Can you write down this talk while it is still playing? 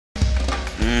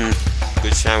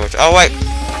Sandwich, sandwich. Oh wait!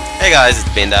 Hey guys, it's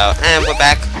Bendo, and we're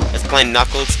back. Let's play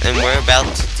Knuckles, and we're about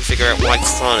to figure out why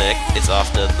Sonic is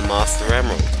after the Master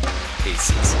Emerald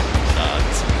pieces.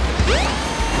 Shards.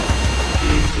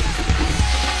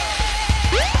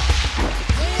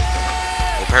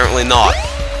 Apparently not.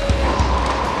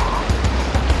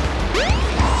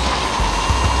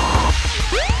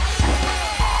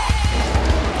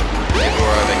 Maybe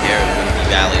we're over here in Windy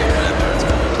Valley or whatever it's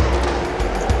called.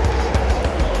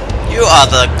 You are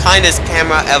the kindest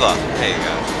camera ever. There you go.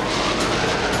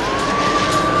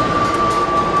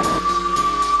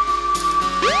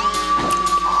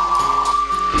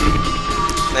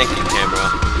 Thank you, camera.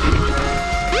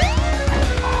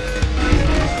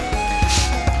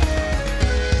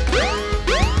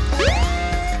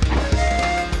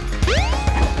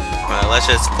 Alright, let's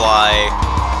just fly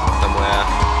somewhere.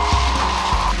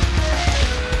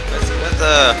 What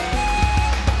the...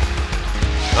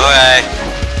 Okay.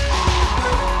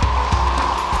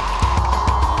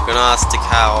 Gonna ask the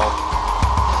cow.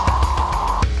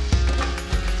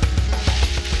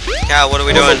 Cow, what are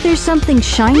we doing? Isn't there something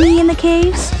shiny in the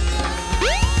caves?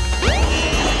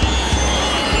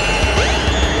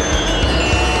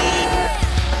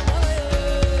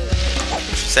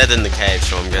 She said in the cave,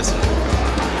 so I'm guessing.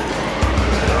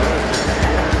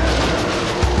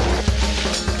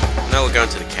 No, we're going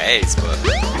to the caves, but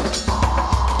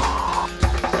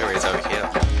there he is over here.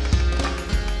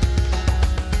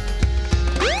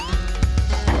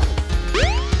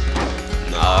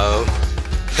 No.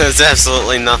 There's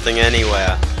absolutely nothing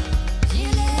anywhere.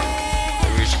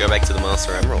 Maybe we should go back to the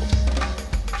Master Emerald.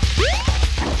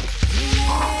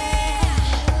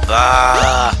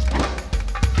 Ah!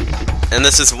 And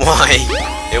this is why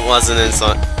it wasn't in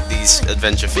these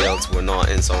adventure fields were not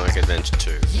in Sonic Adventure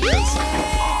 2. Because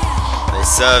they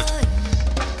served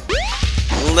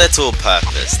little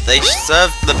purpose. They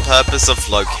served the purpose of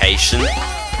location.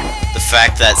 The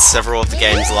fact that several of the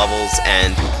game's levels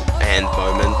and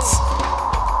moments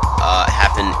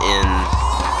happen in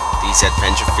these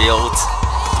adventure fields.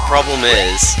 The problem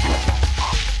is,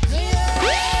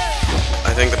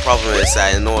 I think the problem is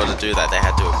that in order to do that, they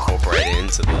had to incorporate it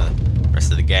into the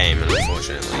rest of the game, and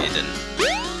unfortunately, it didn't.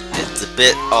 It's a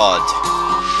bit odd.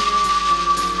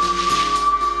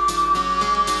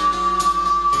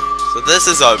 So this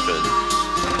is open.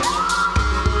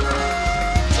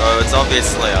 So it's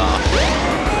obviously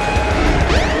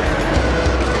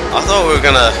I thought we were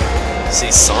gonna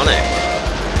see Sonic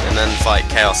and then fight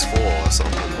Chaos 4 or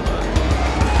something.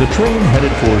 The train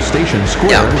headed for Station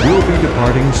Square will be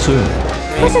departing soon.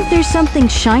 Isn't there something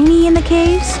shiny in the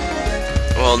caves?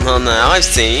 Well, none that I've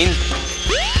seen.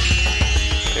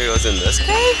 Maybe it was in this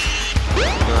cave?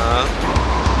 No.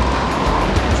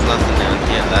 There's nothing down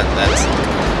here. That's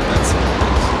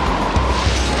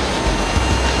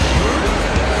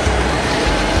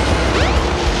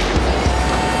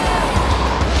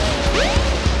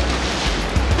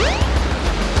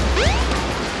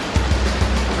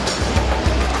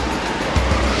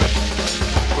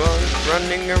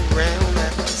running around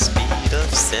at the speed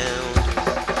of sound.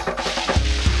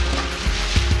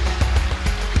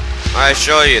 I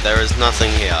assure you, there is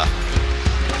nothing here.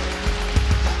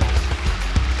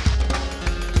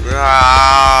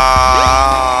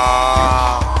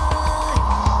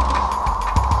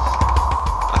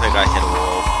 I think I hit a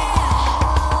wall.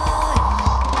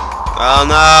 Oh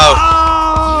no!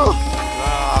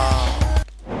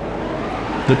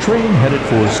 The train headed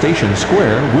for Station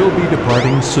Square will be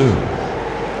departing soon.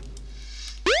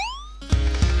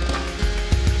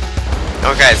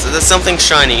 Okay, so there's something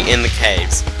shiny in the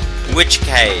caves. Which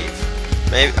cave?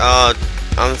 Maybe,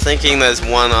 I'm thinking there's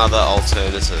one other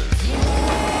alternative.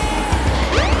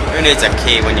 Who needs a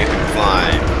key when you can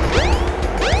climb?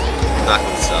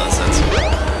 Knuckles does, that's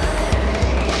right.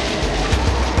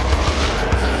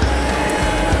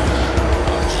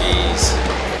 Oh, jeez.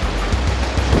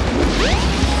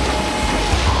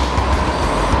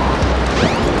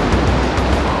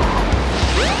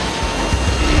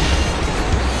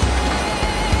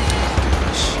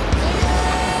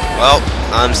 Well,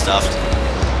 I'm stuffed.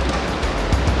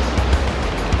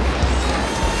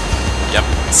 Yep,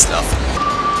 stuffed.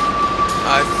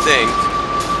 I think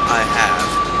I have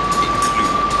a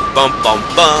clue. Bum bum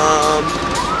bum!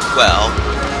 Well,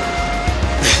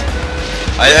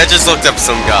 I just looked up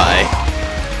some guy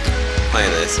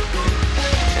playing this.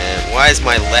 And why is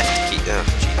my left key... Oh,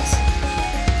 jeez.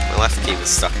 My left key was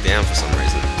stuck down for some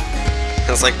reason. I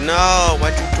was like, no,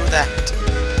 why'd you do that?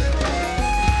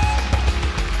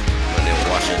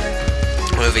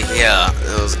 Over here,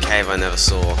 there was a cave I never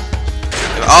saw.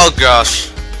 Oh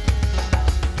gosh!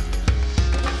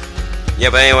 Yeah,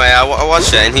 but anyway, I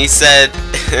watched it, and he said,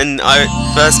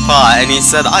 first part, and he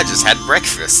said, I just had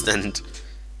breakfast, and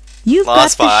You've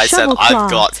last got the part I said, shovel claw. I've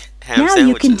got ham Now sandwiches.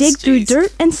 you can dig through Jeez.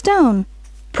 dirt and stone.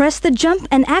 Press the jump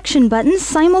and action buttons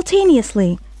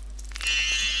simultaneously.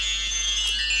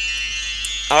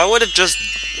 I would have just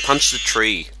punched a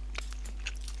tree.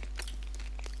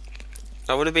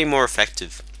 That would have been more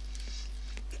effective.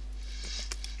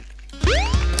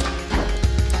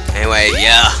 Anyway,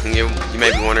 yeah, you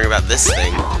may be wondering about this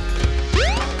thing.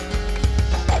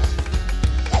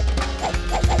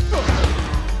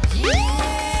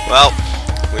 Well,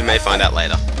 we may find out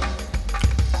later.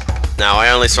 Now, I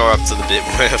only saw up to the bit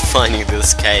where finding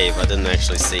this cave. I didn't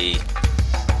actually see.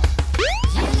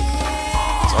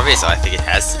 So obviously, I think it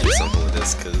has to do something with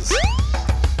this, because...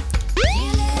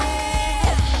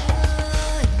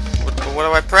 What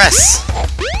do I press?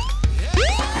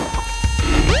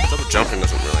 Double jumping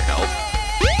doesn't really help.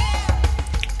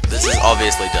 This is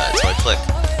obviously dirt, so I click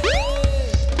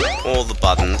all the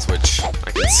buttons, which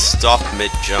I can stop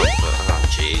mid-jump, but oh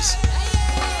jeez.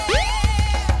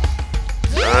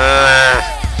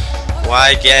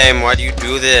 Why game? Why do you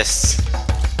do this?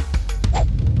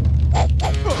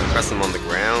 Press them on the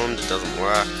ground, it doesn't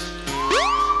work.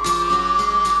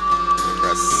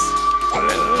 Press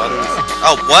random buttons.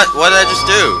 Oh, what? What did I just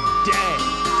do?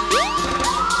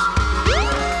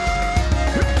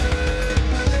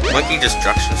 Monkey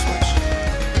destruction switch.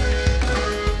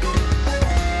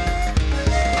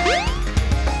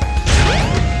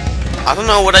 I don't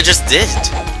know what I just did.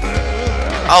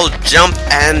 I'll jump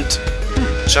and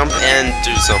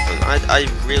do something. I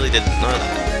really didn't know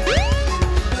that.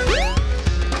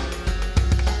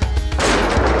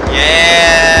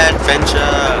 Yeah,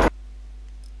 adventure.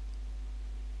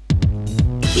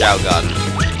 Chow Garden.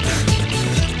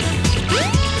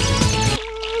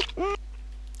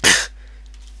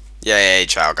 Yay,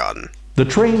 Chow Garden. The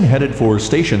train headed for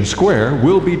Station Square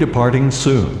will be departing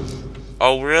soon.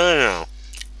 Oh, really now?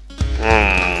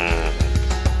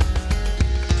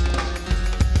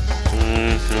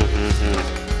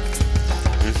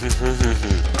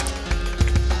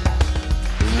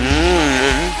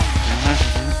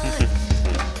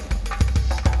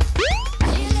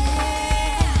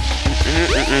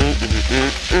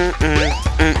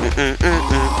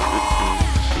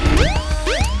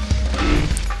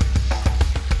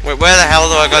 Wait, where the hell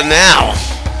do I go now?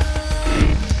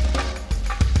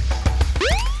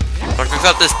 I pick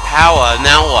up this power,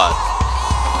 now what?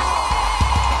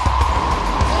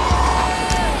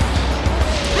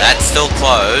 That's still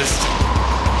closed.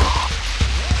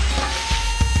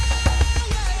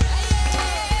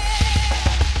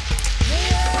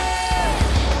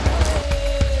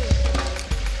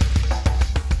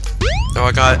 Oh,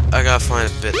 I gotta find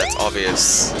a bit that's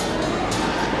obvious.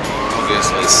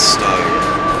 Obviously stone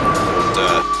or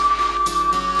dirt.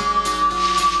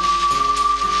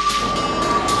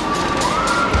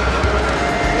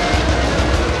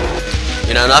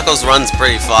 You know, Knuckles runs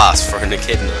pretty fast for an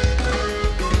echidna.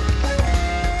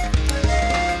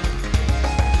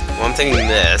 Well, I'm thinking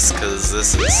this, because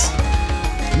this is...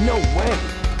 No way!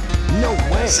 No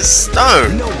way! This is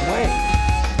stone! No way!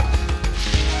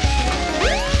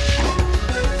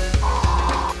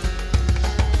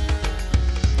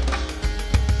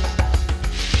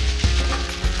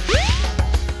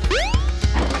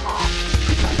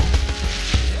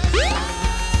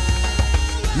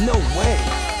 No way!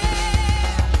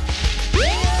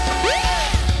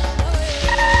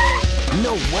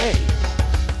 No way!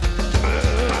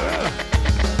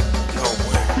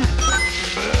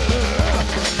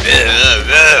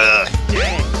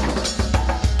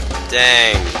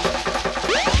 Dang.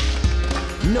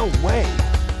 No way!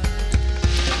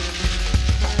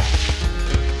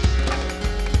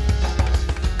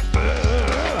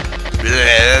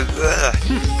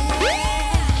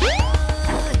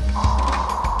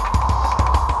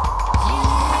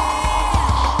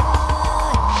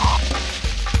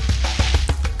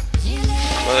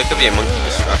 Well, there could be a monkey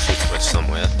destruction switch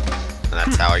somewhere. And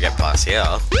that's how I get past here.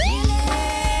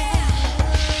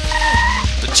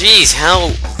 But geez, how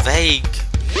vague.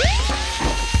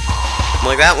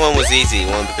 Like, that one was easy,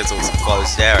 one because it was a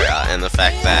closed area, and the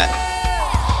fact that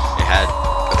it had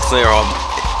a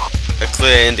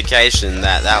clear indication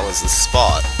that that was the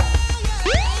spot.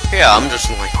 Here, I'm just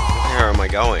like, where am I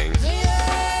going?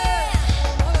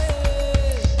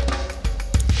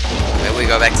 Maybe we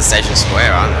go back to Station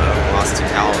Square, I don't know, Lost to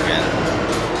Cal again.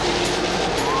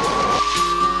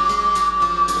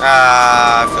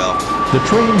 Ah, I fell. The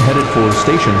train headed for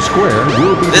Station Square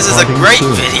will be This is a departing great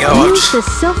soon. video. Use the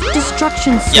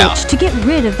self-destruction switch Yeah. to get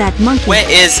rid of that monkey. Where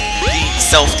is the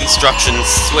self-destruction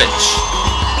switch?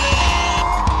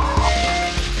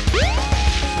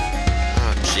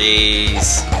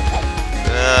 Jeez.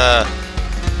 Yeah,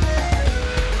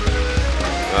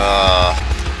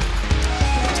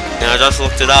 I just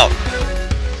looked it up.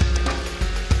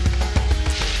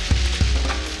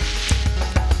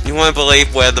 You won't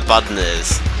believe where the button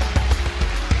is.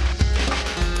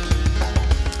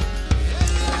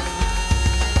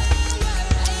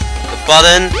 The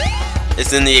button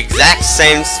is in the exact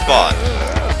same spot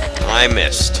I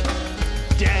missed.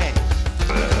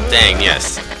 Dang,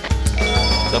 yes.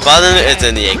 The button is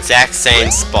in the exact same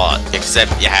spot,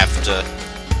 except you have to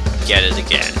get it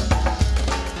again.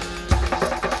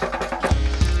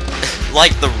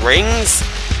 Like the rings,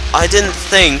 I didn't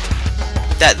think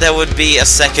that there would be a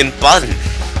second button.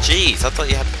 Jeez, I thought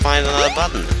you had to find another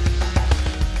button.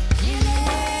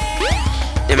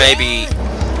 It may be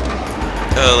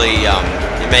early,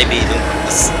 it may be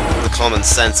the common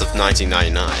sense of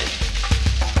 1999.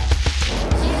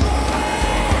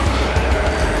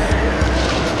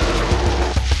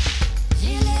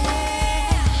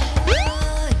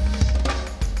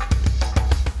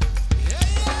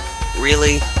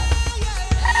 Really?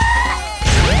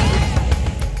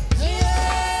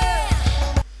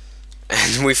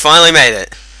 And we finally made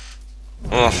it.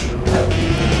 Oh.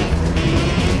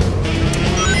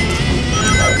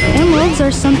 Emeralds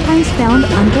are sometimes found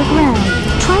underground.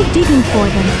 Try digging for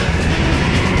them.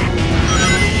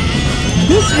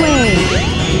 This way.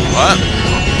 What?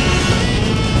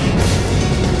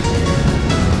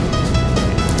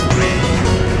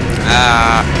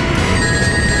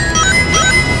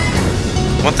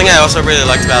 One thing I also really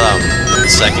liked about the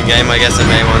second game, I guess I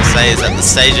may want to say, is that the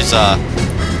stages are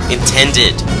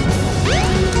intended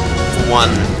for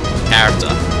one character.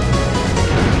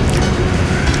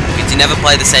 Because you never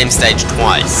play the same stage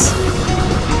twice.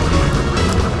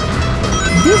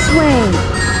 This way.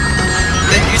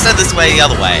 You said this way the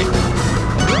other way.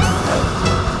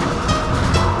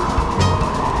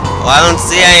 Well, I don't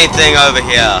see anything over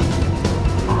here.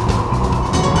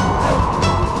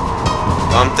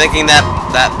 Well, I'm thinking that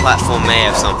platform may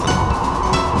have something.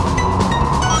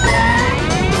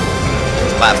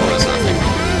 This platform is nothing.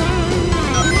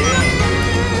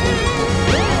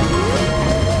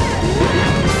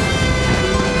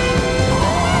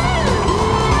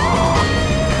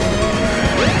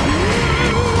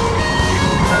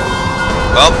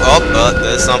 Oh,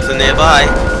 there's something nearby.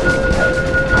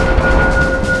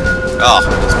 Oh,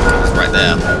 it's right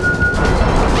there.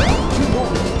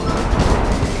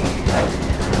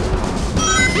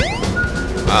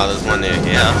 Oh, there's one near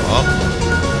here. Oh.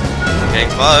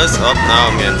 Getting close. Oh, no,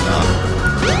 I'm getting far.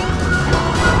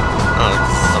 Oh,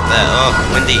 it's up there. Oh,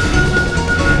 windy.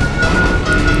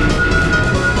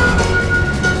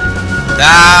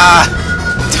 Ah!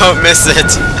 Don't miss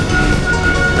it!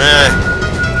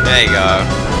 There you go.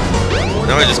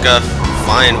 Now we just gotta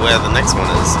find where the next one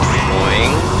is.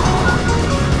 Boing.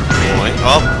 Boing.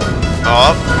 Oh.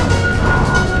 Oh.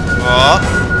 Oh.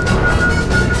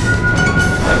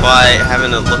 By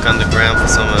having a look underground for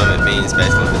some of them, it means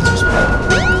basically it's just... Oh.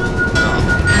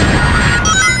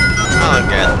 I don't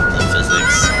get the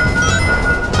physics.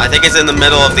 I think it's in the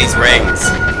middle of these rings.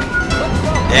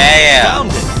 Yeah.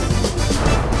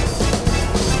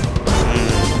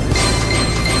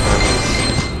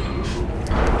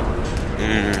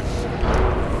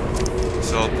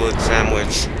 So good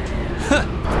sandwich.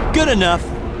 Good enough.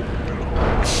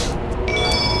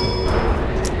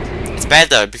 It's bad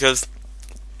though, because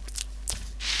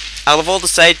out of all the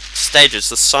stages,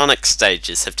 the Sonic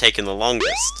stages have taken the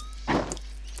longest.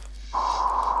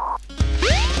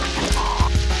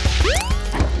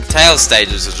 Tails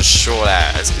stages are just short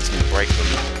as because you can break them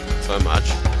so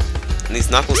much. And these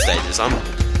Knuckles stages, I'm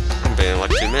being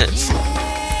like 2 minutes.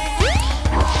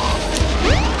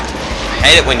 I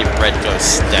hate it when your bread goes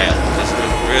stale, because it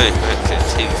really hurts your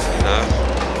teeth, you know?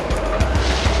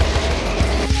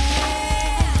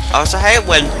 I also hate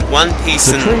when one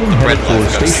piece in the bread loaf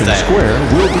goes Station stale. Square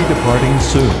will be departing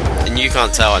soon. And you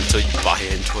can't tell until you bite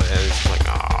into it, and it's like,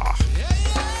 ah.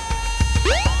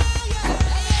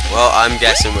 Well, I'm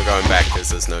guessing we're going back because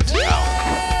there's no to tell.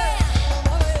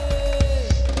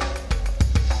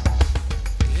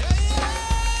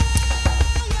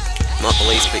 Not the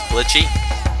least bit glitchy.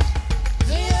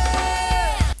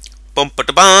 Bum ba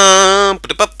da bum ba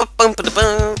da bum ba da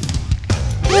bum.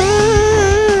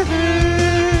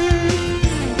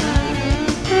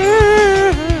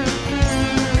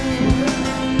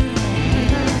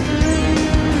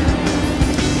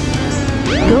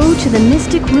 Go to the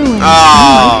Mystic Ruins. You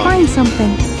Oh. might find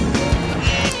something.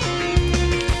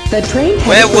 The train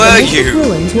Where headed for were the Mystic you?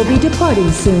 Ruins will be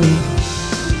departing soon.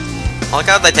 I like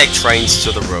how they take trains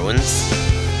to the ruins.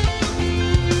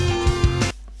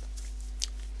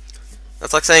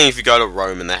 It's like saying if you go to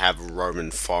Rome and they have a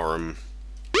Roman Forum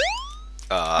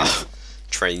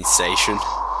train station.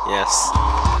 Yes.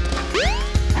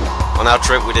 On our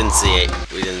trip we didn't see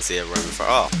it. We didn't see a Roman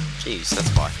Forum. Oh, jeez, that's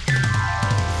why.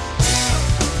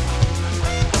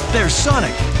 There's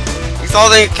Sonic. He's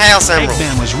holding a Chaos Emerald.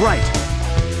 Eggman was right.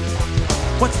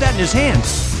 What's that in his hand?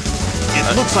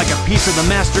 It looks like a piece of the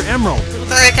Master Emerald.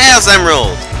 Look at the Chaos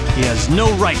Emerald. He has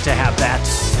no right to have that.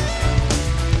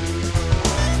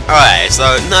 Alright, so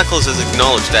Knuckles has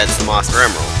acknowledged that's the Master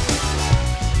Emerald.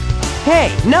 Hey,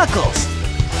 Knuckles!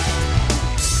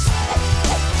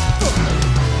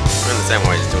 I understand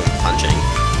why he's doing punching.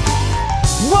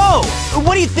 Whoa!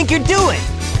 What do you think you're doing?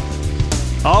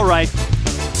 All right.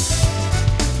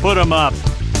 Put him up.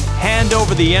 Hand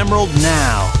over the emerald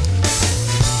now.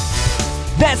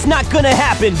 That's not gonna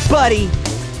happen, buddy!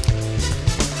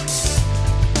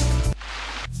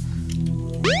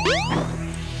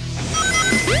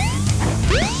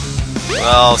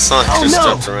 Well, Sonic just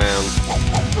jumps around.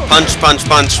 Punch, punch,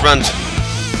 punch, punch.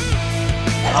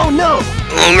 Oh no!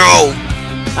 Oh no!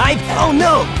 Oh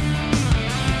no!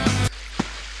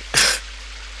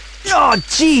 Oh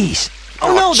jeez!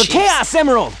 Oh no, the jeez. Chaos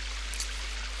Emerald!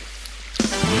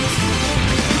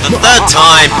 The third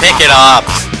time, pick it up!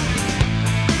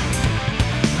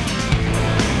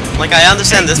 Like, I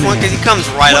understand this one because he comes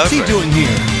right What's over he doing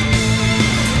here?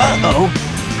 Uh-oh.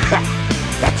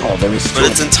 That's all there is to But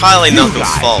it's entirely Knuckles'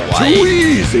 fault why Too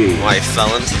easy. he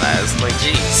fell into that. It's like,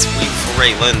 geez, we've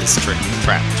already learned this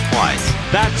trap twice.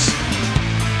 That's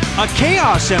a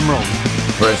Chaos Emerald.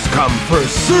 First come,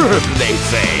 first serve, they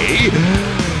say.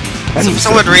 And So for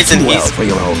some odd reason, well he's for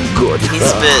your own good.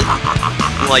 a bit,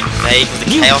 like, vague with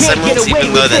the You Chaos can't get Emeralds, away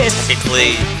even though with they're this.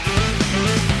 technically...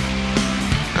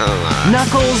 I don't know.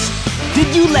 Knuckles, did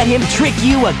you let him trick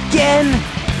you again?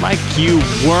 Like you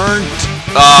weren't.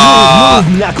 Ah!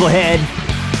 Move, Knucklehead!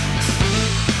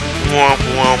 Womp,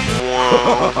 womp,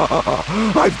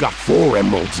 womp. I've got 4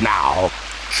 emeralds now.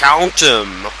 Count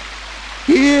 'em!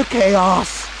 Here,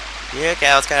 Chaos. Yeah,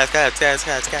 chaos, chaos, chaos, chaos,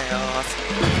 chaos, chaos.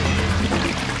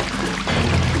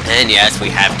 And yes, we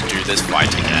have to do this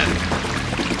fight again.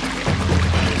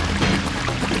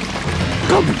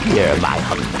 Come here, my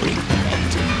hungry pet.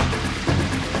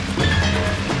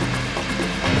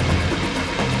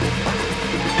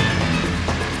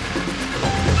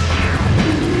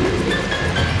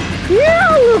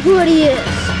 Now look what he is.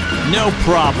 No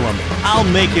problem. I'll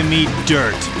make him eat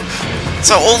dirt.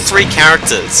 So all 3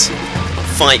 characters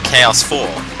fight Chaos 4.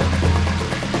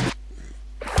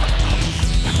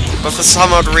 But for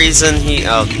some odd reason he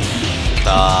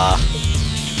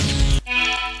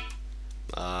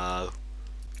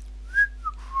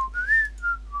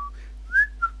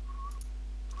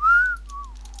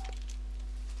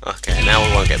okay, now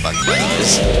we won't get bugged by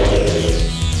those.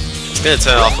 It's gonna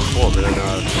turn off before, but then a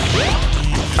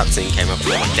cutscene came up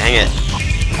and I'm like, dang it.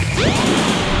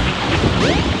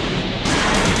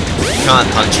 You can't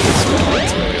punch in this one,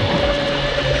 it's really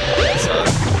hard. So,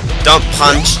 don't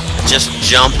punch, just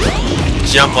jump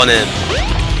on in.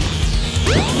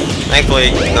 Thankfully,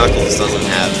 Knuckles doesn't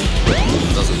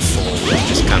fall, he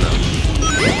just kind of,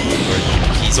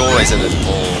 he's always in his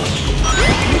ball.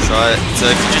 So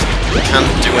if you just can't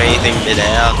do anything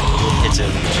mid-air, hit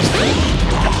him, just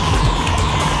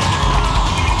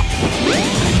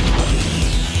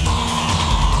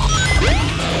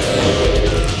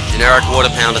generic water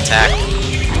pound attack.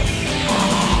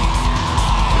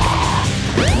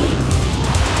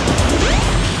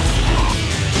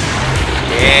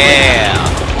 Yeah!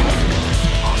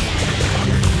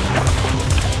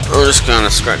 I'm just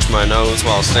gonna scratch my nose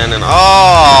while standing.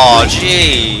 Oh,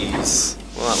 jeez!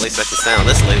 Well, at least I can stand on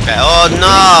this lily pad. Oh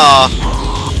no!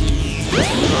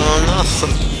 Oh no!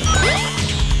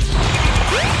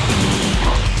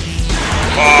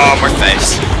 Oh, my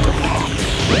face.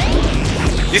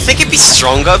 You think it'd be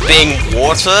stronger being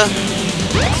water?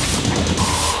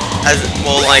 As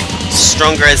well, like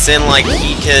stronger as in like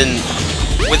he can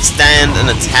withstand an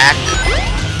attack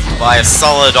by a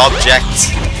solid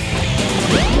object.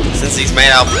 Since he's made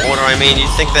out of water, I mean,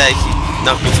 you'd think that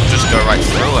Knuckles will just go right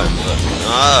through him, but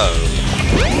no.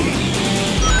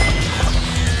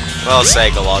 Well,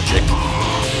 Sega logic.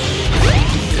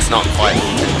 It's not quite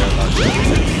Nintendo logic.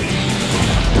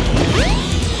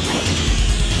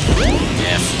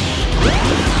 Yes.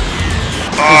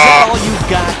 Is that all you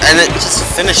got? And it just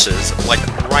finishes, like,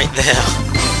 right there.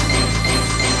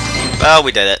 Well,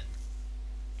 we did it.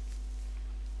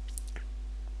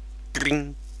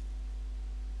 Ding.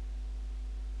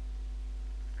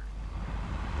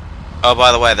 Oh,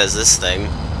 by the way, there's this thing.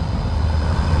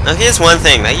 Now, here's one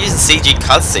thing. They use a CG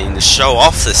cutscene to show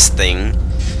off this thing.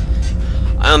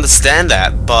 I understand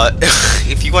that, but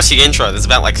if you watch the intro, there's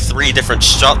about like 3 different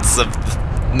shots of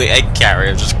the egg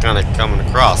carrier just kind of coming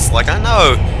across. Like, I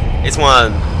know it's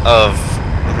one of...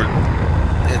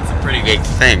 It's a pretty big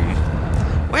thing.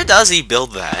 Where does he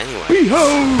build that, anyway?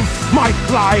 Behold my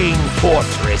flying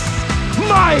fortress,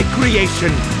 my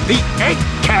creation, the egg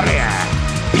carrier.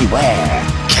 Beware,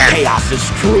 Chaos's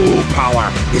true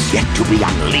power is yet to be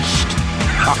unleashed.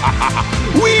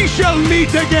 We shall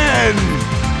meet again.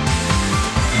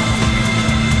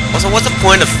 Also, what's the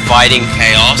point of fighting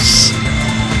Chaos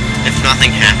if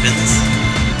nothing happens?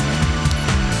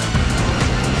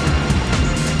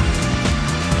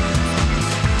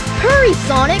 Hurry,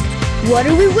 Sonic! What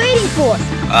are we waiting for?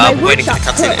 My waiting for the workshop's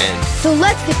cutscene to cooked, end. so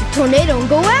let's get the tornado and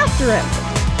go after him.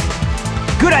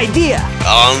 Good idea.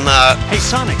 Oh no. Hey,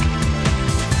 Sonic,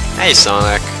 Hey,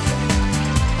 Sonic.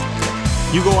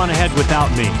 you go on ahead without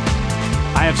me.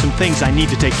 I have some things I need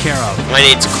to take care of. I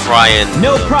need to cry in.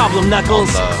 No problem,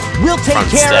 Knuckles. We'll take front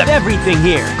care step. of everything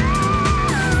here.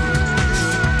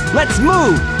 Let's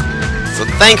move. So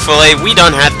thankfully, we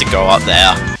don't have to go up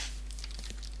there.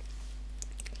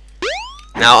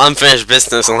 Now, unfinished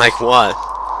business, and like what?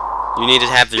 You need to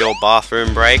have your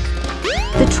bathroom break?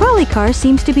 The trolley car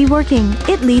seems to be working.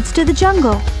 It leads to the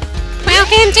jungle.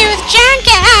 Welcome to the jungle!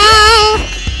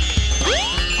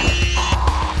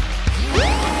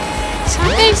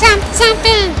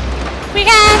 Something. We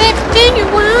got everything you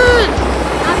want.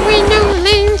 All we know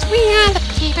lanes, we are the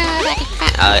people that can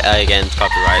find. Again,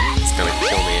 copyright. It's gonna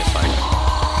kill me if I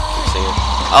keep singing.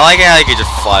 I like how you could just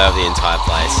fly over the entire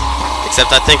place.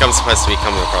 Except I think I'm supposed to be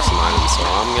coming across an item, so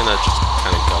I'm gonna just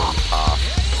kind of go on the path.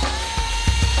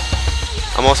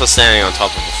 I'm also standing on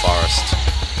top of a forest.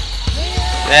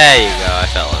 There you go, I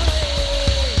fell in.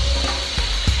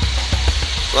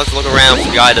 So let's look around for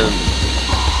the item.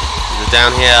 Is it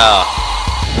down here?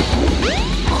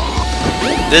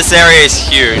 This area is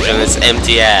huge and it's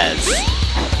empty as.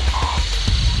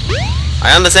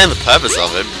 I understand the purpose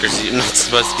of it, because you're not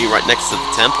supposed to be right next to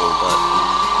the temple, but...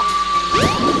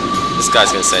 This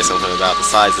guy's gonna say something about the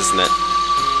size, isn't it?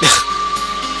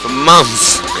 For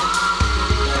months!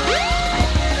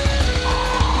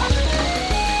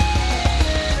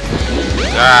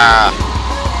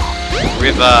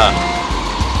 River!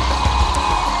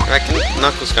 I reckon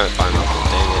Knuckles can't climb up,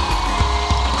 dang it.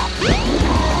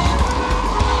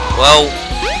 Well,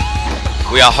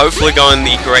 we are hopefully going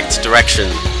the correct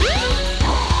direction.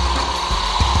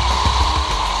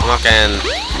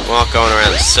 We're not going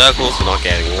around in circles, we're not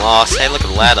getting lost. Hey, look at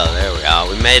the ladder, there we are,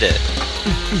 we made it.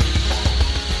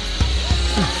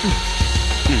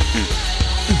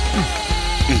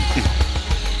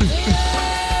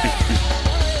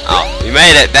 Oh, we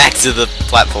made it back to the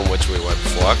platform which we were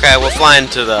before. Okay, we're flying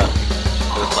to the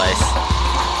place.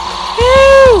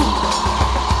 Woo!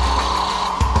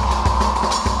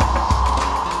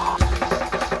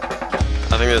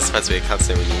 I think there's supposed to be a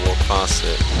cutscene when you walk past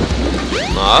it.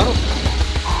 No?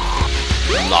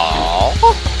 No?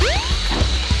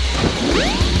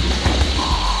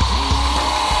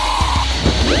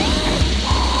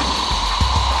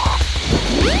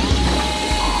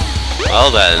 Well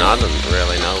then, I don't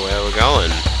really know where we're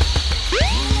going.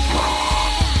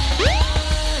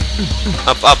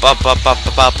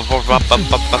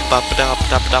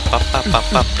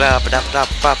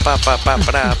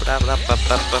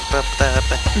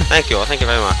 Thank you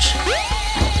very much.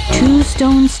 2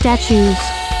 stone statues.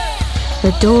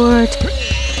 The door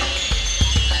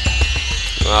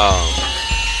Oh.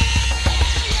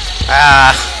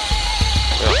 Ah.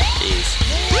 Oh, jeez.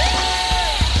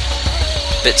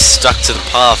 Bit stuck to the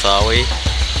path, are we?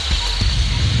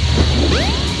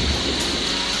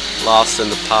 Lost in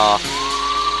the path.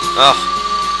 Oh.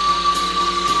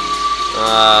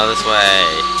 This way.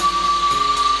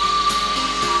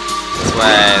 This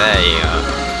way, there you go.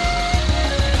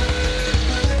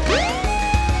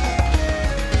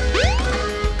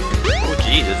 Oh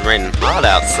jeez, it's raining hard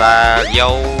outside.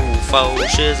 Yo, faux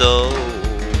shizzle.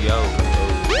 Yo,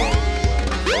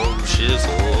 faux shizzle.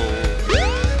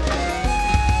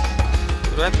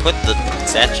 Where do I put the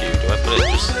statue? Do I put it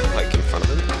just like in front of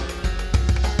it?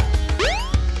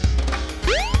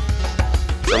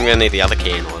 So I'm gonna need the other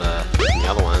key in order. The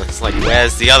other one. It's like,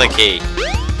 where's the other key?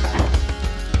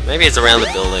 Maybe it's around the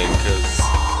building, because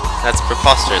that's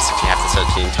preposterous if you have to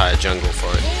search the entire jungle for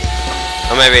it.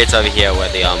 Or maybe it's over here where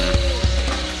the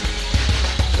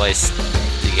place,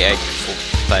 the egg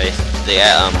place,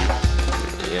 yeah, I don't know.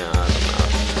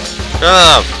 Shut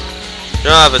up!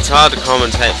 Shut up, it's hard to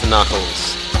commentate for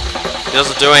Knuckles. He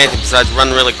doesn't do anything besides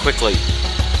run really quickly.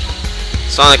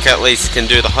 Sonic at least can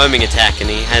do the homing attack and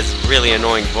he has a really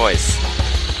annoying voice.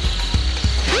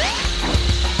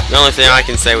 The only thing I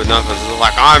can say with Knuckles is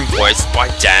like, I'm voiced by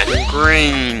Dan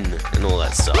Green and all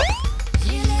that stuff.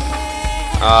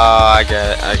 Oh, I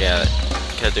get it.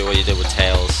 Gotta do what you did with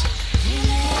Tails.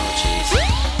 Oh, jeez.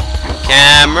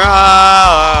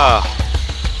 Camera!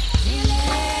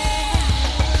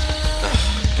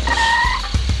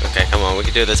 Okay, come on, we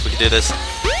can do this,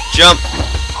 Jump!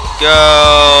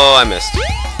 Go! I missed.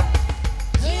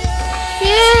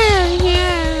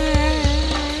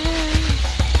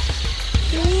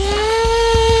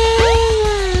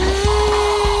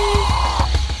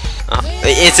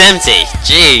 It's empty!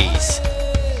 Jeez!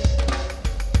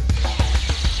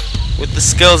 With the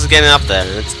skills of getting up there,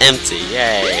 and it's empty,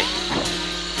 yay!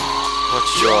 What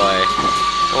joy.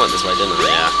 I went this way, didn't I?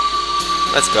 Yeah.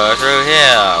 Let's go through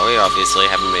here. We obviously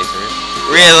haven't been through.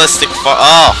 Realistic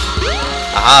oh!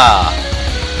 Aha!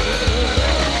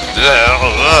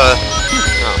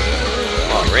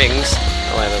 Oh, rings.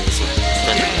 Oh wait, that was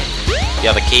the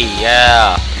other key,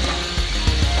 yeah!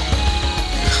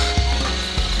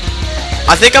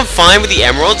 I think I'm fine with the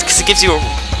emeralds because it gives you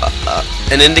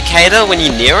an indicator when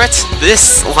you're near it.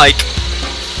 This, like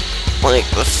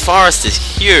the forest is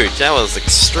huge. That was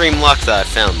extreme luck that I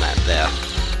found that there.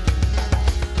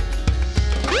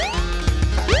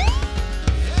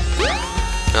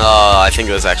 Oh, I think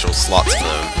there's actual slots for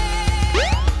them.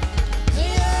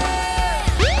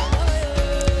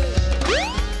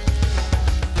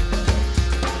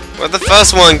 Where'd the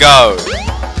first one go?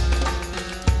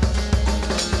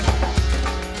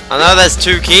 I know there's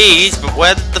 2 keys, but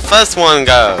where did the first one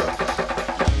go?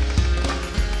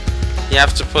 You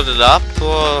have to put it up,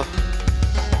 or...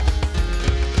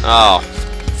 Oh,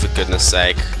 for goodness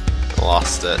sake. I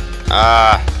lost it.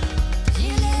 Okay.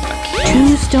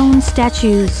 2 stone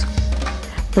statues.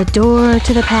 The door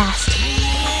to the past.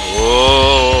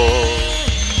 Whoa.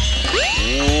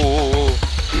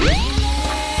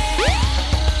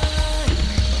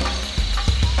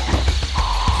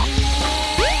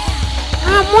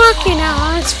 I'm walking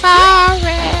on this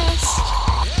forest.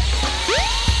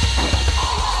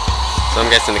 So I'm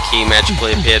guessing the key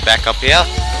magically appeared back up here.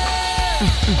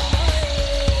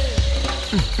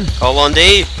 Colon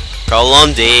D.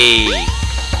 Colon D.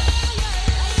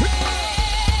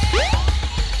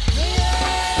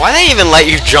 Why they even let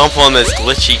you jump on this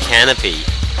glitchy canopy?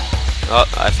 Oh,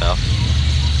 I fell.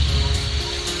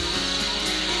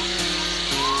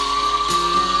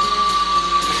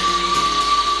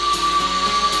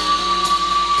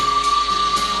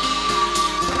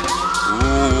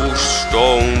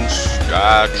 Stone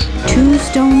statue. 2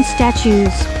 stone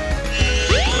statues.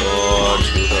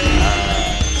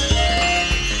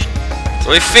 So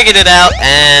we figured it out,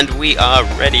 and we are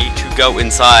ready to go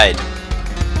inside.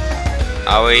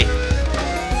 Are we?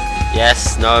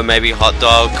 Yes, no, maybe hot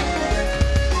dog.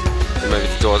 Or maybe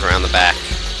the door's around the back.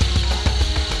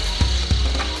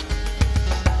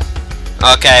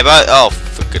 Okay, but oh,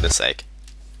 for goodness sake.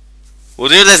 We'll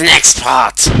do this next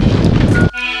part.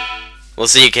 We'll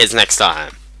see you kids next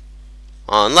time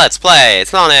on Let's Play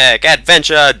Sonic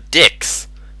Adventure Dicks.